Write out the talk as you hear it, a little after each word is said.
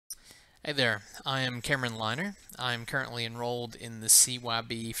Hey there, I am Cameron Liner. I'm currently enrolled in the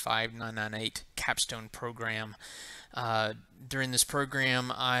CYB5998 CAPSTONE program. Uh, During this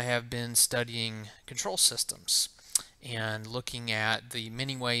program, I have been studying control systems and looking at the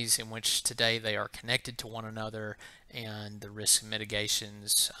many ways in which today they are connected to one another and the risk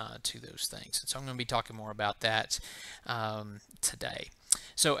mitigations to those things. And so I'm going to be talking more about that today.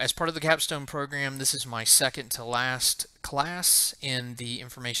 So as part of the Capstone program, this is my second to last class in the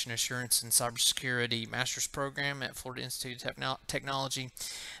Information Assurance and Cybersecurity Master's Program at Florida Institute of Technology.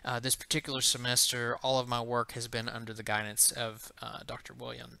 This particular semester, all of my work has been under the guidance of Dr.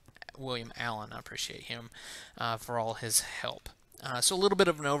 William Allen. I appreciate him for all his help. So a little bit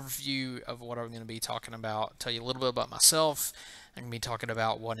of an overview of what I'm going to be talking about, tell you a little bit about myself. I'm going to be talking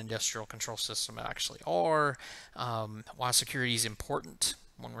about what industrial control systems actually are, why security is important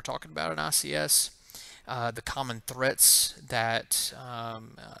when we're talking about an ICS, the common threats that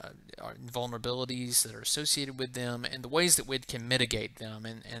are vulnerabilities that are associated with them, and the ways that we can mitigate them.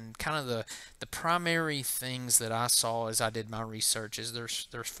 And kind of the primary things that I saw as I did my research is there's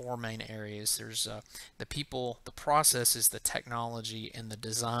four main areas. There's the people, the processes, the technology, and the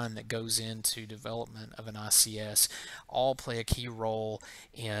design that goes into development of an ICS all play a key role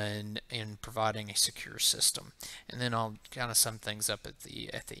in providing a secure system. And then I'll kind of sum things up at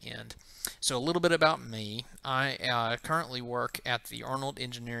the end. So a little bit about me. I currently work at the Arnold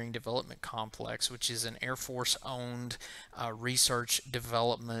Engineering Development Complex, which is an Air Force owned research,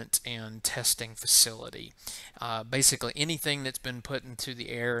 development, and testing facility. Basically anything that's been put into the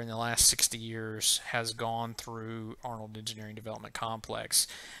air in the last 60 years has gone through Arnold Engineering Development Complex,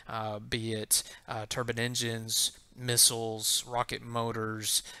 be it turbine engines, missiles, rocket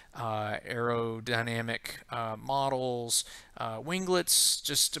motors, aerodynamic models, winglets,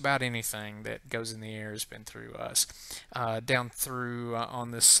 just about anything that goes in the air has been through us. Down through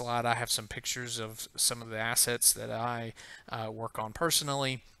on this slide, I have some pictures of some of the assets that I work on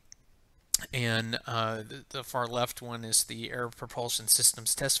personally. And the far left one is the Air Propulsion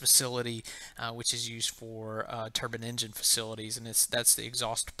Systems Test Facility, which is used for turbine engine facilities, and that's the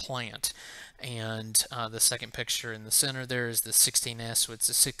exhaust plant. And the second picture in the center there is the 16S, so it's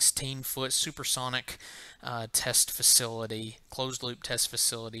a 16-foot supersonic test facility, closed-loop test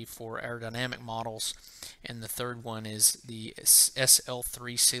facility for aerodynamic models. And the third one is the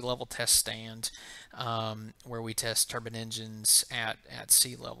SL3 sea level test stand, where we test turbine engines at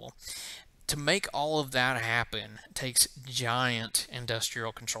sea level. To make all of that happen takes giant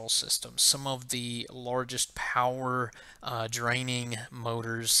industrial control systems, some of the largest power draining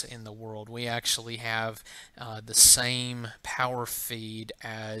motors in the world. We actually have the same power feed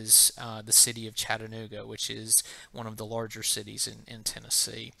as the city of Chattanooga, which is one of the larger cities in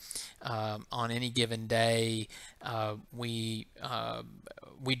Tennessee. On any given day, we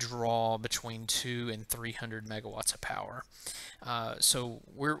draw between 200 and 300 megawatts of power. So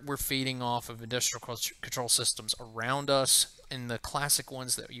we're feeding off of industrial control systems around us. And the classic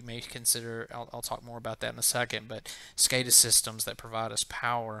ones that you may consider, I'll talk more about that in a second, but SCADA systems that provide us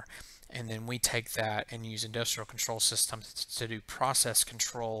power. And then we take that and use industrial control systems to do process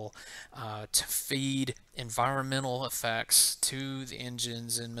control, to feed environmental effects to the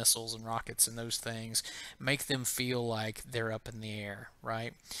engines and missiles and rockets and those things, make them feel like they're up in the air,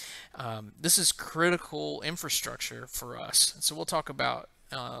 right? This is critical infrastructure for us. So we'll talk about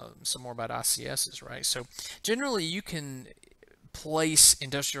some more about ICSs, right? So generally you can place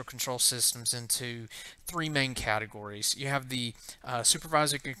industrial control systems into three main categories. You have the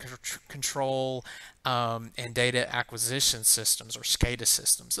supervisory control and data acquisition systems, or SCADA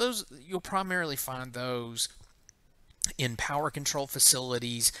systems. Those you'll primarily find those in power control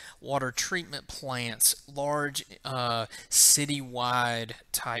facilities, water treatment plants, large citywide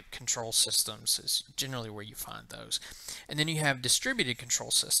type control systems is generally where you find those. And then you have distributed control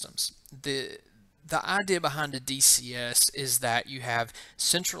systems. The idea behind a DCS is that you have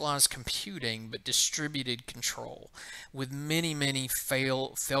centralized computing but distributed control with many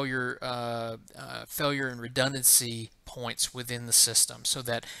failure and redundancy points within the system, so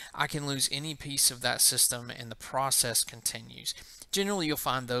that I can lose any piece of that system and the process continues. Generally, you'll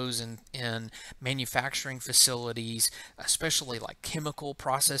find those in manufacturing facilities, especially like chemical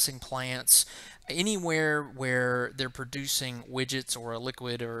processing plants, anywhere where they're producing widgets or a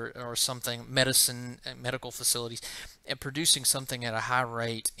liquid or something, medical facilities, and producing something at a high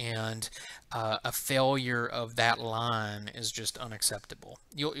rate, and a failure of that line is just unacceptable.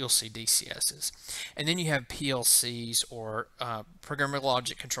 You'll see DCSs. And then you have PLCs, or programmable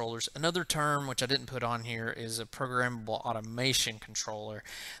logic controllers. Another term which I didn't put on here is a programmable automation controller,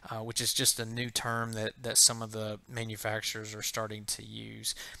 which is just a new term that some of the manufacturers are starting to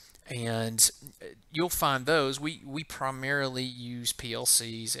use. And you'll find those. We primarily use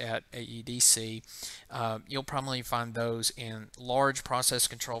PLCs at AEDC. You'll probably find those in large process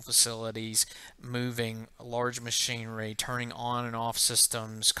control facilities, moving large machinery, turning on and off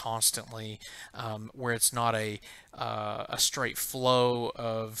systems constantly, where it's not a straight flow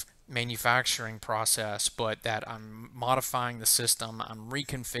of manufacturing process, but that I'm modifying the system, I'm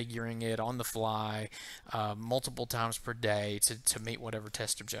reconfiguring it on the fly multiple times per day to meet whatever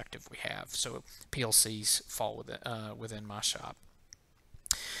test objective we have. So PLCs fall within my shop.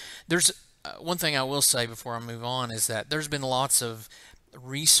 There's one thing I will say before I move on is that there's been lots of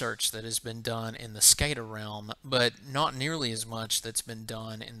research that has been done in the SCADA realm, but not nearly as much that's been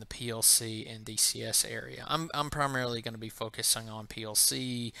done in the PLC and DCS area. I'm primarily going to be focusing on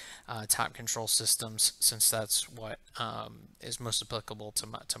PLC type control systems since that's what is most applicable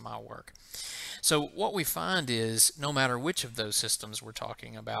to my work. So what we find is no matter which of those systems we're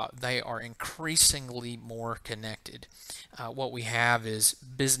talking about, they are increasingly more connected. What we have is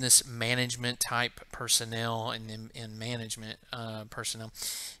business management type personnel and management personnel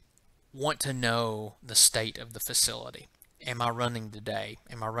want to know the state of the facility. Am I running today?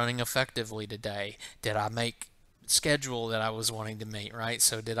 Am I running effectively today? Did I make schedule that I was wanting to meet, right?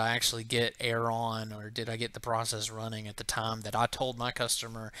 So did I actually get air on, or did I get the process running at the time that I told my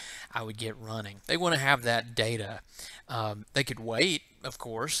customer I would get running? They want to have that data. They could wait, of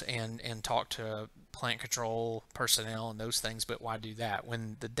course, and talk to plant control personnel and those things, but why do that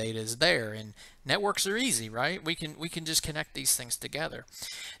when the data is there? And networks are easy, right? We can just connect these things together.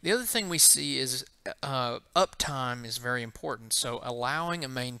 The other thing we see is uptime is very important. So allowing a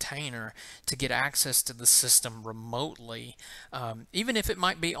maintainer to get access to the system remotely, even if it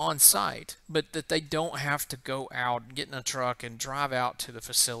might be on site, but that they don't have to go out, get in a truck and drive out to the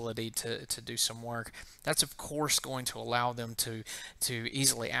facility to do some work. That's of course going to allow them to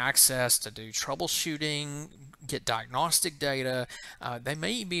easily access, to do troubleshooting, get diagnostic data. They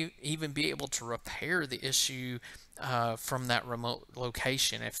may even be able to repair the issue from that remote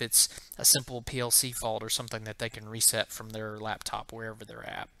location if it's a simple PLC fault or something that they can reset from their laptop wherever they're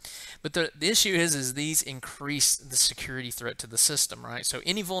at. But the issue is these increase the security threat to the system, right? So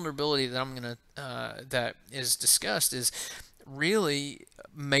any vulnerability that that is discussed is really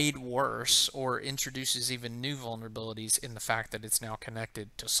made worse or introduces even new vulnerabilities in the fact that it's now connected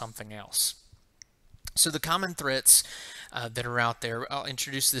to something else. So the common threats that are out there, I'll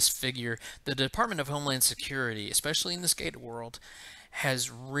introduce this figure. The Department of Homeland Security, especially in the SCADA world,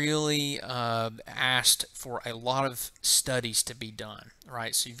 has really asked for a lot of studies to be done,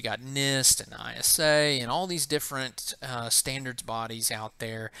 right? So you've got NIST and ISA and all these different standards bodies out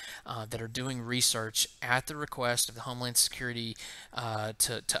there that are doing research at the request of the Homeland Security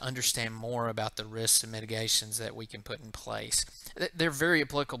to understand more about the risks and mitigations that we can put in place. They're very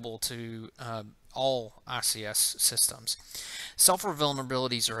applicable to all ICS systems. Software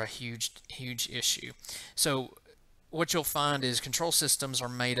vulnerabilities are a huge issue. So what you'll find is control systems are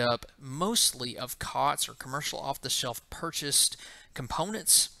made up mostly of COTS or commercial off-the-shelf purchased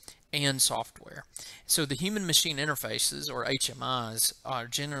components and software. So the human machine interfaces, or HMIs, are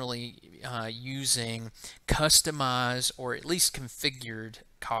generally using customized or at least configured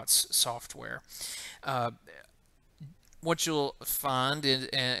COTS software. What you'll find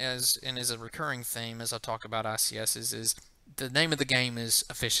as a recurring theme as I talk about ICS is the name of the game is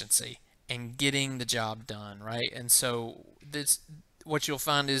efficiency and getting the job done, right? And so what you'll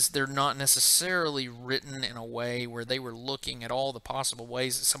find is they're not necessarily written in a way where they were looking at all the possible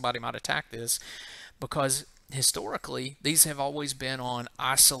ways that somebody might attack this, because historically these have always been on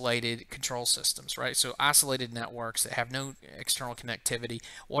isolated control systems, right? So isolated networks that have no external connectivity.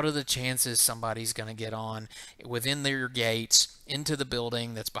 What are the chances somebody's going to get on within their gates into the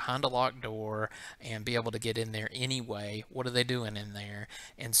building that's behind a locked door and be able to get in there anyway? What are they doing in there?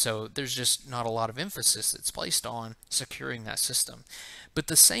 And so there's just not a lot of emphasis that's placed on securing that system. But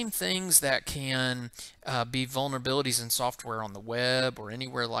the same things that can be vulnerabilities in software on the web or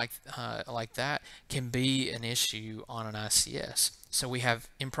anywhere like that can be an issue on an ICS. So we have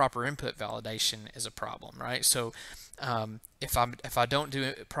improper input validation as a problem, right? So if I don't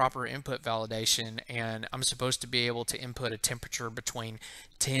do proper input validation and I'm supposed to be able to input a temperature between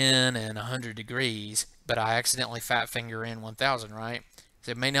 10 and 100 degrees, but I accidentally fat finger in 1000, right?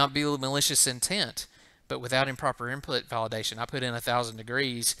 So it may not be malicious intent, but without improper input validation, I put in 1000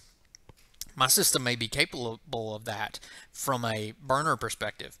 degrees. My system may be capable of that from a burner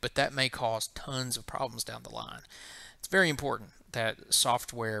perspective, but that may cause tons of problems down the line. It's very important that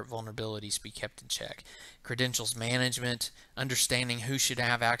software vulnerabilities be kept in check. Credentials management, understanding who should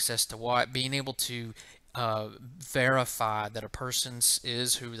have access to what, being able to verify that a person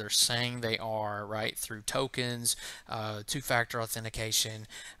is who they're saying they are, right, through tokens, two-factor authentication,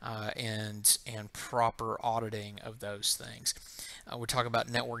 and proper auditing of those things. We talk about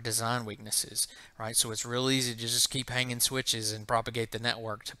network design weaknesses, right? So it's real easy to just keep hanging switches and propagate the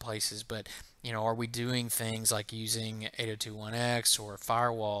network to places, but are we doing things like using 802.1x or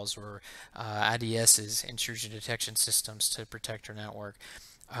firewalls or IDSs, intrusion detection systems, to protect our network?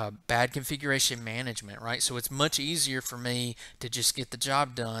 Bad configuration management, right? So it's much easier for me to just get the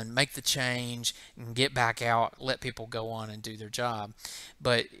job done, make the change, and get back out, let people go on and do their job.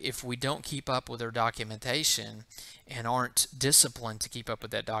 But if we don't keep up with our documentation and aren't disciplined to keep up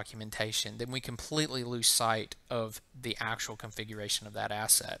with that documentation, then we completely lose sight of the actual configuration of that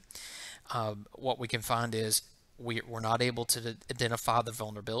asset. What we can find is we're not able to identify the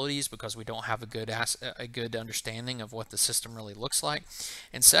vulnerabilities because we don't have a good understanding of what the system really looks like.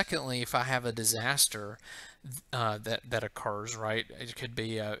 And secondly, if I have a disaster that occurs, right, it could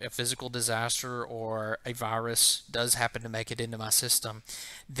be a physical disaster or a virus does happen to make it into my system,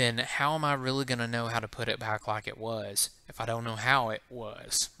 then how am I really going to know how to put it back like it was if I don't know how it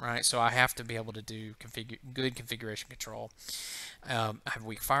was, right? So I have to be able to do good configuration control. I have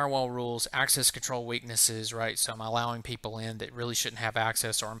weak firewall rules, access control weaknesses, right? So I'm allowing people in that really shouldn't have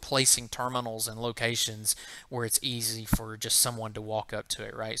access, or I'm placing terminals in locations where it's easy for just someone to walk up to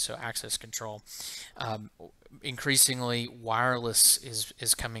it, right? So access control. Increasingly, wireless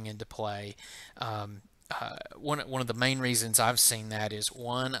is coming into play. One of the main reasons I've seen that is,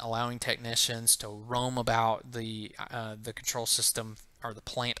 one, allowing technicians to roam about the control system or the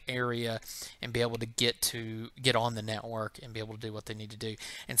plant area and be able to get on the network and be able to do what they need to do.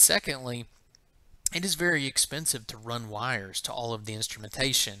 And secondly, it is very expensive to run wires to all of the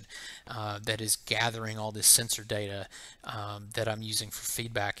instrumentation that is gathering all this sensor data that I'm using for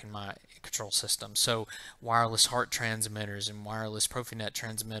feedback in my control system. So wireless HART transmitters and wireless Profinet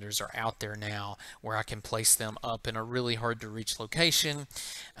transmitters are out there now, where I can place them up in a really hard to reach location,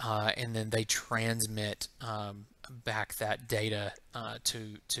 and then they transmit back that data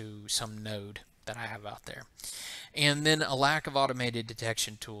to some node that I have out there. And then a lack of automated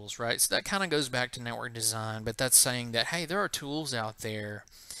detection tools, right? So that kind of goes back to network design, but that's saying that, hey, there are tools out there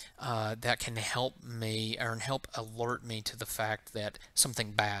that can help me or help alert me to the fact that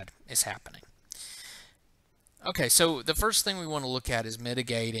something bad is happening. Okay, so the first thing we want to look at is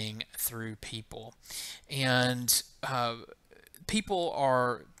mitigating through people. And people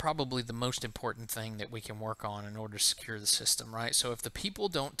are probably the most important thing that we can work on in order to secure the system, right? So if the people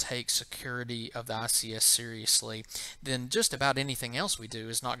don't take security of the ICS seriously, then just about anything else we do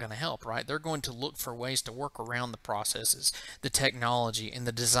is not going to help, right? They're going to look for ways to work around the processes, the technology, and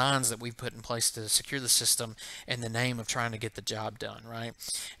the designs that we've put in place to secure the system in the name of trying to get the job done, right?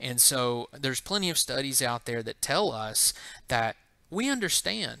 And so there's plenty of studies out there that tell us that we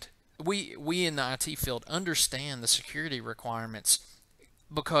understand. We in the IT field understand the security requirements,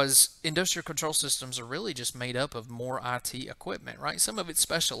 because industrial control systems are really just made up of more IT equipment, right? Some of it's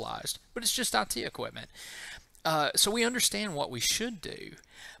specialized, but it's just IT equipment. So we understand what we should do,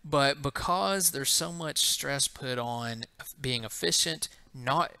 but because there's so much stress put on being efficient,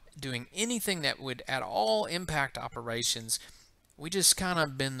 not doing anything that would at all impact operations, we just kind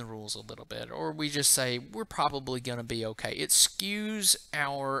of bend the rules a little bit, or we just say we're probably going to be okay. It skews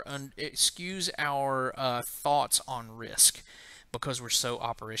our thoughts on risk because we're so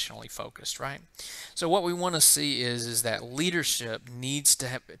operationally focused, right? So what we want to see is that leadership needs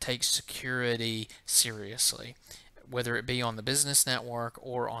to take security seriously, whether it be on the business network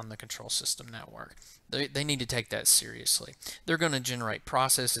or on the control system network. They need to take that seriously. They're going to generate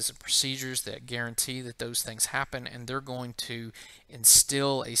processes and procedures that guarantee that those things happen, and they're going to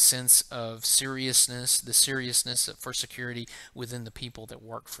instill a sense of seriousness, the seriousness for security within the people that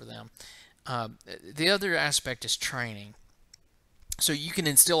work for them. The other aspect is training. So you can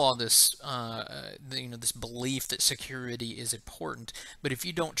instill all this, this belief that security is important, but if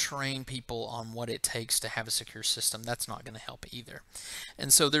you don't train people on what it takes to have a secure system, that's not going to help either.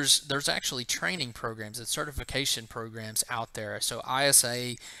 And so there's actually training programs and certification programs out there. So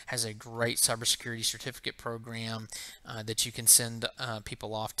ISA has a great cybersecurity certificate program that you can send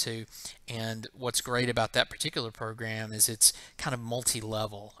people off to. And what's great about that particular program is it's kind of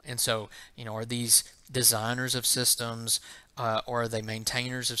multi-level. And so, are these designers of systems, or are they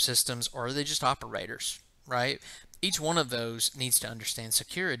maintainers of systems, or are they just operators, right? Each one of those needs to understand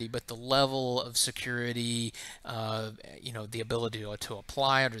security, but the level of security, the ability to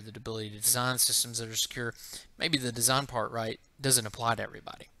apply it, or the ability to design systems that are secure, maybe the design part, right, doesn't apply to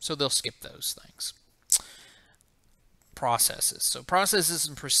everybody. So they'll skip those things. processes. So processes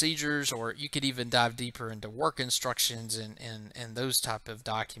and procedures, or you could even dive deeper into work instructions and those type of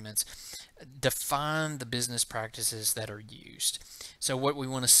documents, define the business practices that are used. So what we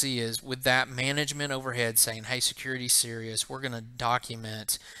want to see is, with that management overhead saying, hey, security's serious, we're going to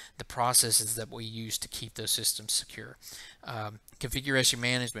document the processes that we use to keep those systems secure. Configuration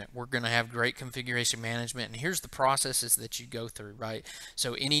management, we're going to have great configuration management, and here's the processes that you go through, right?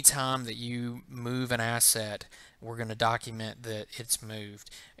 So anytime that you move an asset, we're going to document that it's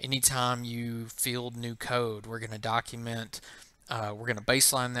moved. Anytime you field new code, we're going to document, we're going to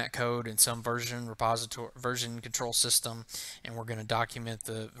baseline that code in some version repository, version control system, and we're going to document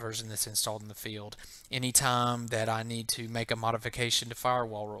the version that's installed in the field. Anytime that I need to make a modification to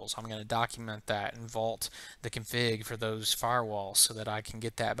firewall rules, I'm going to document that and vault the config for those firewalls so that I can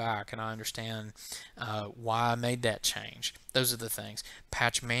get that back and I understand why I made that change. Those are the things.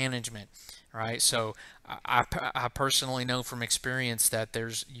 Patch management, right? So I personally know from experience that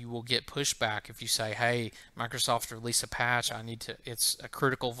you will get pushback if you say, hey, Microsoft release a patch, it's a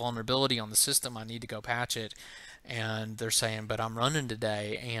critical vulnerability on the system, I need to go patch it. And they're saying, but I'm running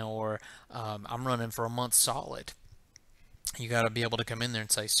today, or I'm running for a month solid. You got to be able to come in there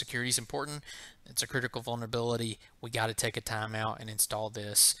and say, security is important, it's a critical vulnerability, we got to take a time out and install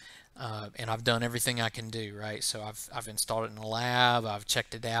this. And I've done everything I can do, right? So I've installed it in a lab, I've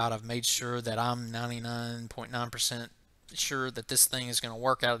checked it out, I've made sure that I'm 99.9% sure that this thing is going to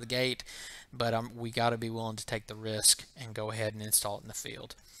work out of the gate, but we got to be willing to take the risk and go ahead and install it in the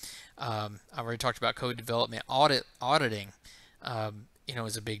field. I've already talked about code development. Auditing,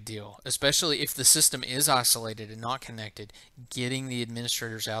 is a big deal, especially if the system is isolated and not connected. Getting the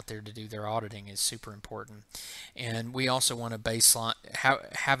administrators out there to do their auditing is super important. And we also want to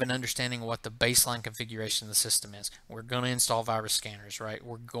have an understanding of what the baseline configuration of the system is. We're going to install virus scanners, right?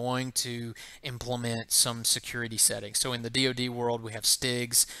 We're going to implement some security settings. So in the DoD world, we have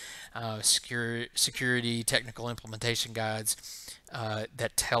STIGs, security technical implementation guides,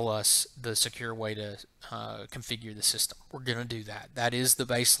 that tell us the secure way to configure the system. We're going to do that. That is the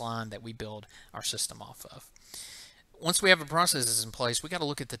baseline that we build our system off of. Once we have the processes in place, we got to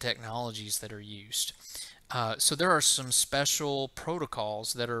look at the technologies that are used. So there are some special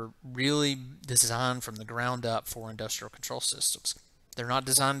protocols that are really designed from the ground up for industrial control systems. They're not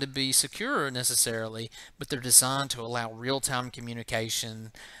designed to be secure necessarily, but they're designed to allow real-time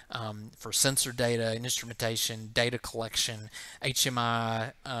communication for sensor data and instrumentation, data collection,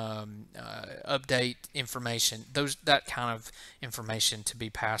 HMI, update information, that kind of information to be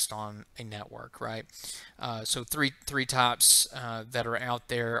passed on a network, right? So three types that are out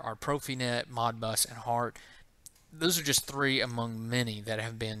there are Profinet, Modbus, and HART. Those are just three among many that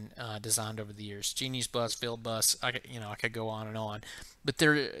have been designed over the years. Genius Bus, Field Bus, I could go on, but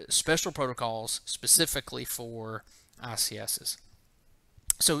they're special protocols specifically for ICSs.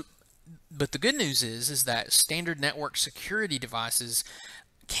 So, but the good news is that standard network security devices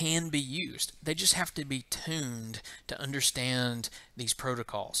can be used. They just have to be tuned to understand these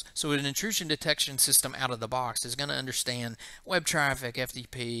protocols. So an intrusion detection system out of the box is going to understand web traffic,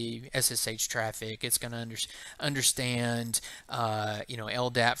 FTP, SSH traffic. It's going to understand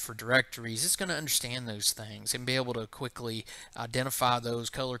LDAP for directories. It's going to understand those things and be able to quickly identify those,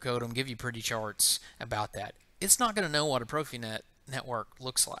 color code them, give you pretty charts about that. It's not going to know what a Profinet network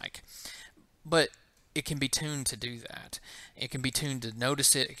looks like, but it can be tuned to do that. It can be tuned to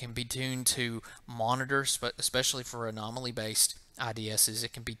notice it. It can be tuned to monitor, especially for anomaly-based IDSs.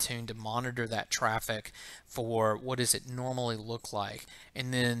 It can be tuned to monitor that traffic for what does it normally look like,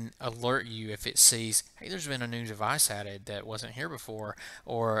 and then alert you if it sees, hey, there's been a new device added that wasn't here before,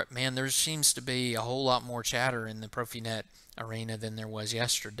 or man, there seems to be a whole lot more chatter in the Profinet arena than there was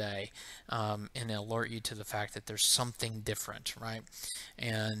yesterday, and alert you to the fact that there's something different, right?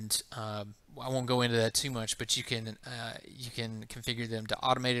 And I won't go into that too much, but you can configure them to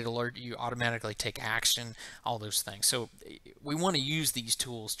automated alert you, automatically take action, all those things. So we want to use these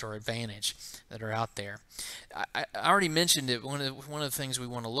tools to our advantage that are out there. I already mentioned it. One of the things we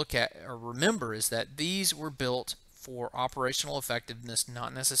want to look at or remember is that these were built for operational effectiveness,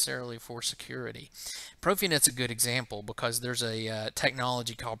 not necessarily for security. Profinet's a good example because there's a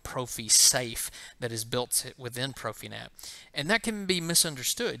technology called ProfiSafe that is built within Profinet, and that can be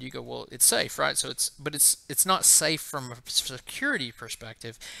misunderstood. You go, well, it's safe, right? So it's not safe from a security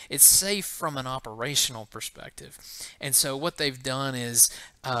perspective. It's safe from an operational perspective. And so what they've done is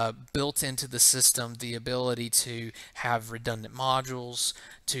built into the system the ability to have redundant modules,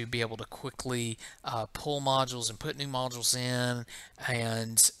 to be able to quickly pull modules and put new modules in,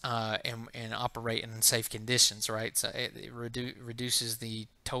 and operate in safe conditions, right? So it reduces the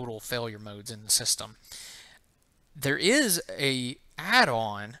total failure modes in the system. There is a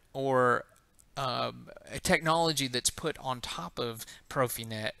add-on or a technology that's put on top of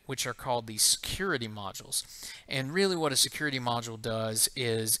Profinet, which are called these security modules. And really what a security module does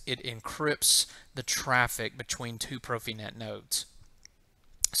is it encrypts the traffic between two Profinet nodes.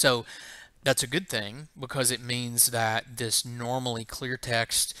 So that's a good thing because it means that this normally clear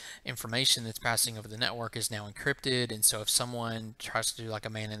text information that's passing over the network is now encrypted. And so if someone tries to do like a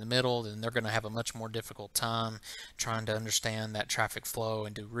man in the middle, then they're going to have a much more difficult time trying to understand that traffic flow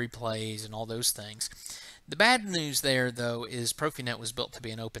and do replays and all those things. The bad news there, though, is Profinet was built to be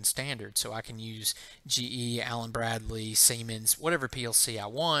an open standard, so I can use GE, Allen Bradley, Siemens, whatever PLC I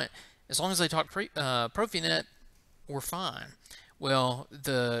want. As long as they talk Profinet, we're fine. Well,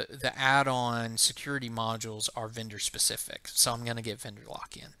 the add-on security modules are vendor specific, so I'm going to get vendor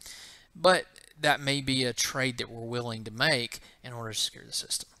lock-in. But that may be a trade that we're willing to make in order to secure the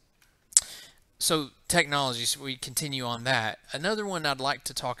system. So technologies, we continue on that. Another one I'd like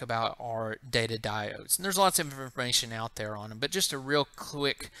to talk about are data diodes. And there's lots of information out there on them, but just a real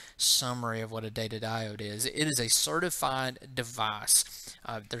quick summary of what a data diode is. It is a certified device.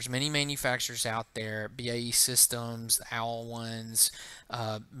 There's many manufacturers out there, BAE Systems, the OWL ones,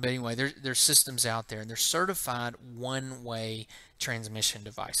 but anyway, there's systems out there, and they're certified one-way transmission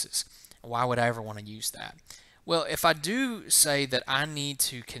devices. Why would I ever want to use that? Well, if I do say that I need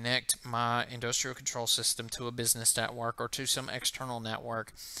to connect my industrial control system to a business network or to some external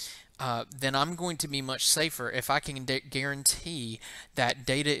network, then I'm going to be much safer if I can guarantee that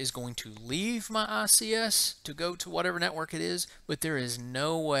data is going to leave my ICS to go to whatever network it is, but there is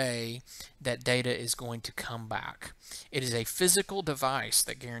no way that data is going to come back. It is a physical device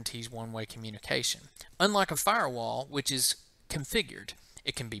that guarantees one-way communication, unlike a firewall, which is configured.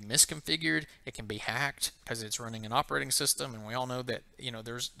 It can be misconfigured, it can be hacked because it's running an operating system, and we all know that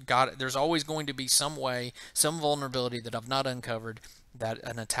there's always going to be some way, some vulnerability that I've not uncovered that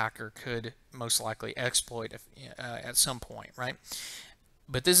an attacker could most likely exploit at some point, right?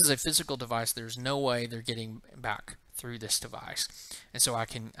 But this is a physical device. There's no way they're getting back through this device, and so I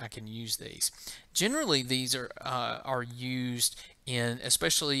can use these. Generally, these are used in,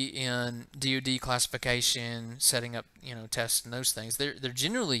 especially in DoD classification, setting up tests and those things. They're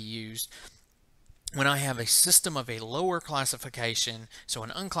generally used when I have a system of a lower classification, so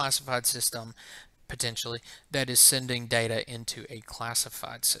an unclassified system potentially that is sending data into a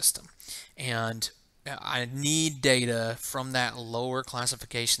classified system, and I need data from that lower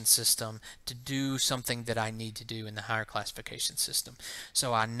classification system to do something that I need to do in the higher classification system.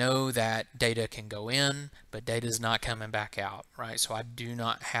 So I know that data can go in, but data is not coming back out, right? So I do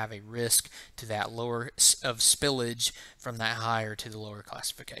not have a risk to that lower of spillage from that higher to the lower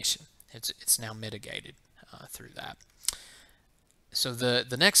classification. It's now mitigated through that. So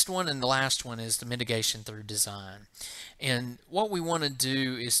the next one and the last one is the mitigation through design. And what we want to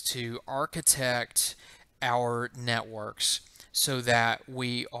do is to architect our networks so that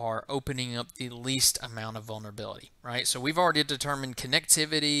we are opening up the least amount of vulnerability, right? So we've already determined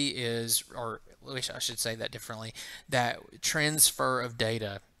connectivity is, or I should say that differently, that transfer of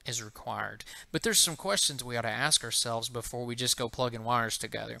data is required. But there's some questions we ought to ask ourselves before we just go plugging wires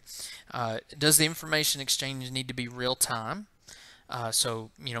together. Does the information exchange need to be real time?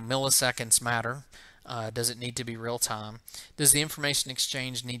 So, milliseconds matter. Does it need to be real time? Does the information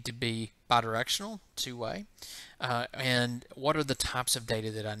exchange need to be bidirectional, two-way? And what are the types of data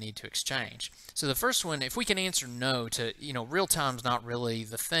that I need to exchange? So the first one, if we can answer no to, real time's not really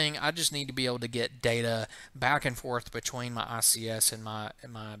the thing. I just need to be able to get data back and forth between my ICS and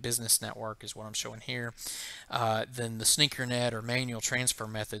my business network is what I'm showing here. Then the sneaker net or manual transfer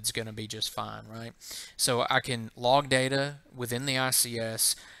method is going to be just fine, right? So I can log data within the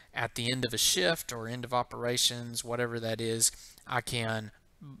ICS at the end of a shift or end of operations, whatever that is. I can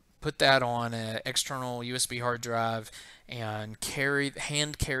put that on an external USB hard drive and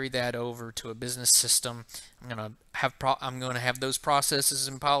hand carry that over to a business system. I'm going to have those processes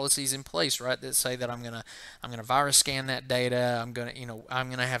and policies in place, right, that say that I'm going to virus scan that data. I'm going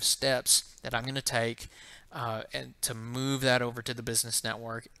to have steps that I'm going to take and to move that over to the business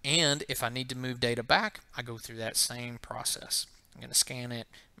network. And if I need to move data back, I go through that same process. I'm going to scan it,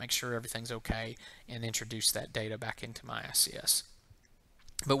 make sure everything's okay, and introduce that data back into my ICS.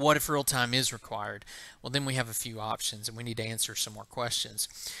 But what if real time is required? Well, then we have a few options and we need to answer some more questions.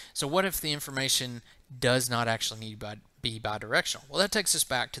 So what if the information does not actually need to be bidirectional? Well, that takes us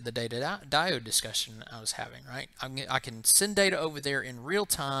back to the data diode discussion I was having, right? I can send data over there in real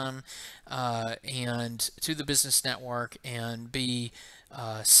time and to the business network and be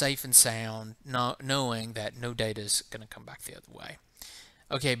safe and sound, knowing that no data is going to come back the other way.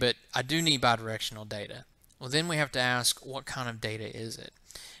 Okay, but I do need bidirectional data. Well, then we have to ask, what kind of data is it?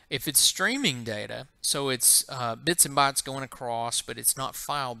 If it's streaming data, so it's bits and bytes going across, but it's not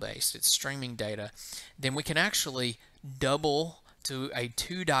file-based, it's streaming data, then we can actually double to a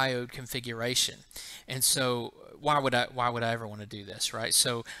 2-diode configuration. And so why would I ever want to do this, right?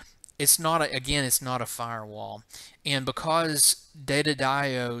 So it's not again, it's not a firewall, and because data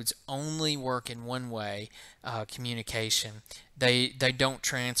diodes only work in one way, communication, they don't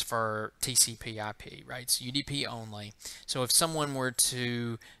transfer TCP/IP, right? It's UDP only. So if someone were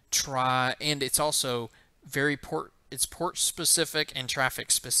to try, and it's also it's port specific and traffic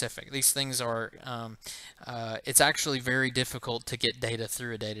specific. These things are, it's actually very difficult to get data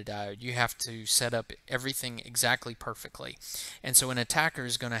through a data diode. You have to set up everything exactly perfectly. And so an attacker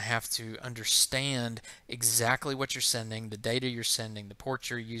is going to have to understand exactly what you're sending, the data you're sending, the port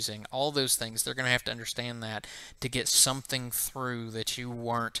you're using, all those things. They're going to have to understand that to get something through that you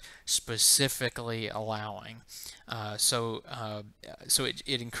weren't specifically allowing. So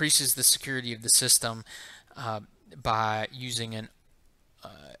it increases the security of the system by using an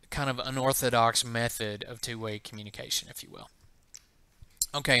kind of unorthodox method of two-way communication, if you will.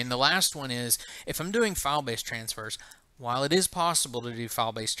 Okay, and the last one is, if I'm doing file-based transfers, while it is possible to do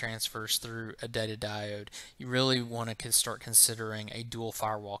file-based transfers through a data diode, you really want to start considering a dual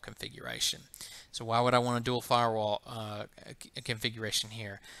firewall configuration. So why would I want a dual firewall configuration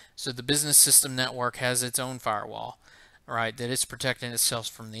here? So the business system network has its own firewall, right, that it's protecting itself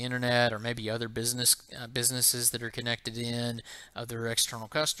from the internet, or maybe other businesses that are connected in, other external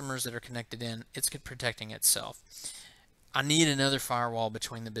customers that are connected in. It's protecting itself. I need another firewall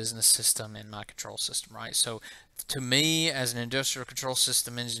between the business system and my control system, right? So to me, as an industrial control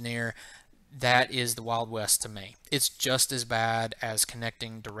system engineer, that is the Wild West to me. It's just as bad as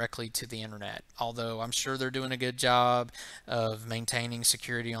connecting directly to the internet. Although I'm sure they're doing a good job of maintaining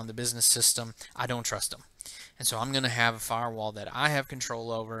security on the business system, I don't trust them. And so I'm going to have a firewall that I have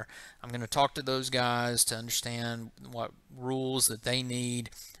control over. I'm going to talk to those guys to understand what rules that they need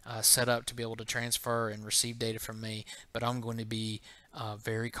set up to be able to transfer and receive data from me. But I'm going to be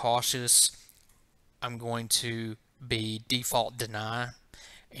very cautious. I'm going to be default deny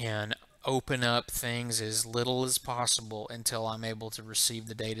and open up things as little as possible until I'm able to receive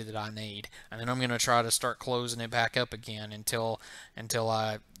the data that I need, and then I'm going to try to start closing it back up again until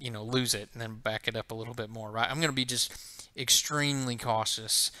I lose it, and then back it up a little bit more. Right? I'm going to be just extremely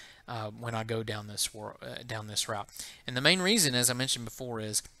cautious when I go down this route. And the main reason, as I mentioned before,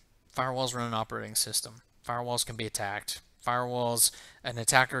 is firewalls run an operating system. Firewalls can be attacked. Firewalls, an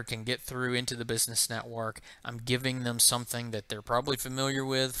attacker can get through into the business network. I'm giving them something that they're probably familiar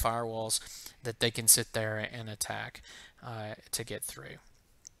with, firewalls, that they can sit there and attack to get through.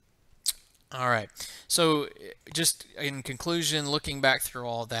 All right, so just in conclusion, looking back through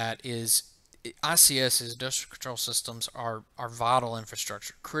all that, is ICS's industrial control systems are vital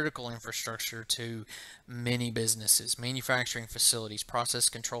infrastructure, critical infrastructure to many businesses, manufacturing facilities, process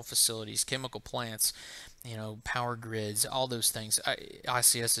control facilities, chemical plants, power grids, all those things.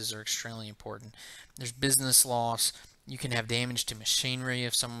 ICSs are extremely important. There's business loss. You can have damage to machinery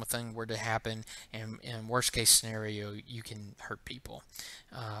if something were to happen, and in worst case scenario, you can hurt people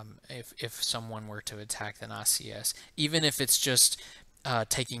if someone were to attack an ICS. Even if it's just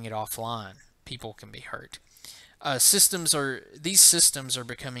taking it offline, people can be hurt. These systems are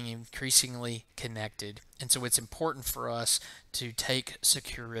becoming increasingly connected, and so it's important for us to take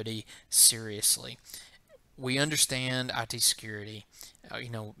security seriously. We understand IT security.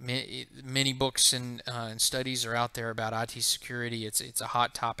 Many books and studies are out there about IT security. It's a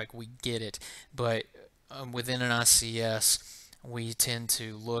hot topic. We get it, but within an ICS, we tend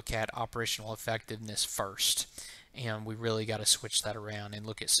to look at operational effectiveness first. And we really got to switch that around and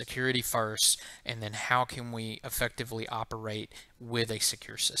look at security first, and then how can we effectively operate with a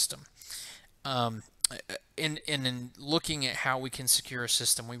secure system. And in looking at how we can secure a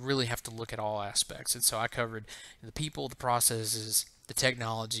system, we really have to look at all aspects. And so I covered the people, the processes, the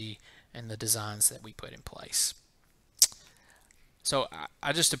technology, and the designs that we put in place. So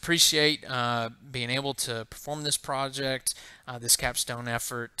I just appreciate being able to perform this project. This capstone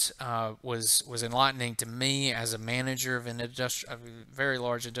effort was enlightening to me as a manager of a very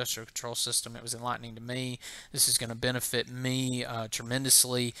large industrial control system. It was enlightening to me. This is going to benefit me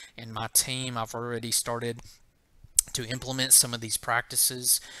tremendously and my team. I've already started to implement some of these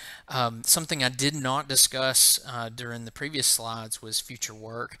practices. Something I did not discuss during the previous slides was future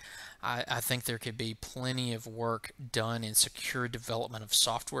work. I think there could be plenty of work done in secure development of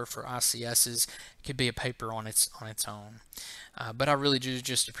software for ICSs. It could be a paper on its own. But I really do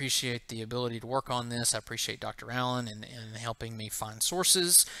just appreciate the ability to work on this. I appreciate Dr. Allen and helping me find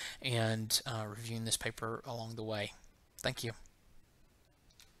sources and reviewing this paper along the way. Thank you.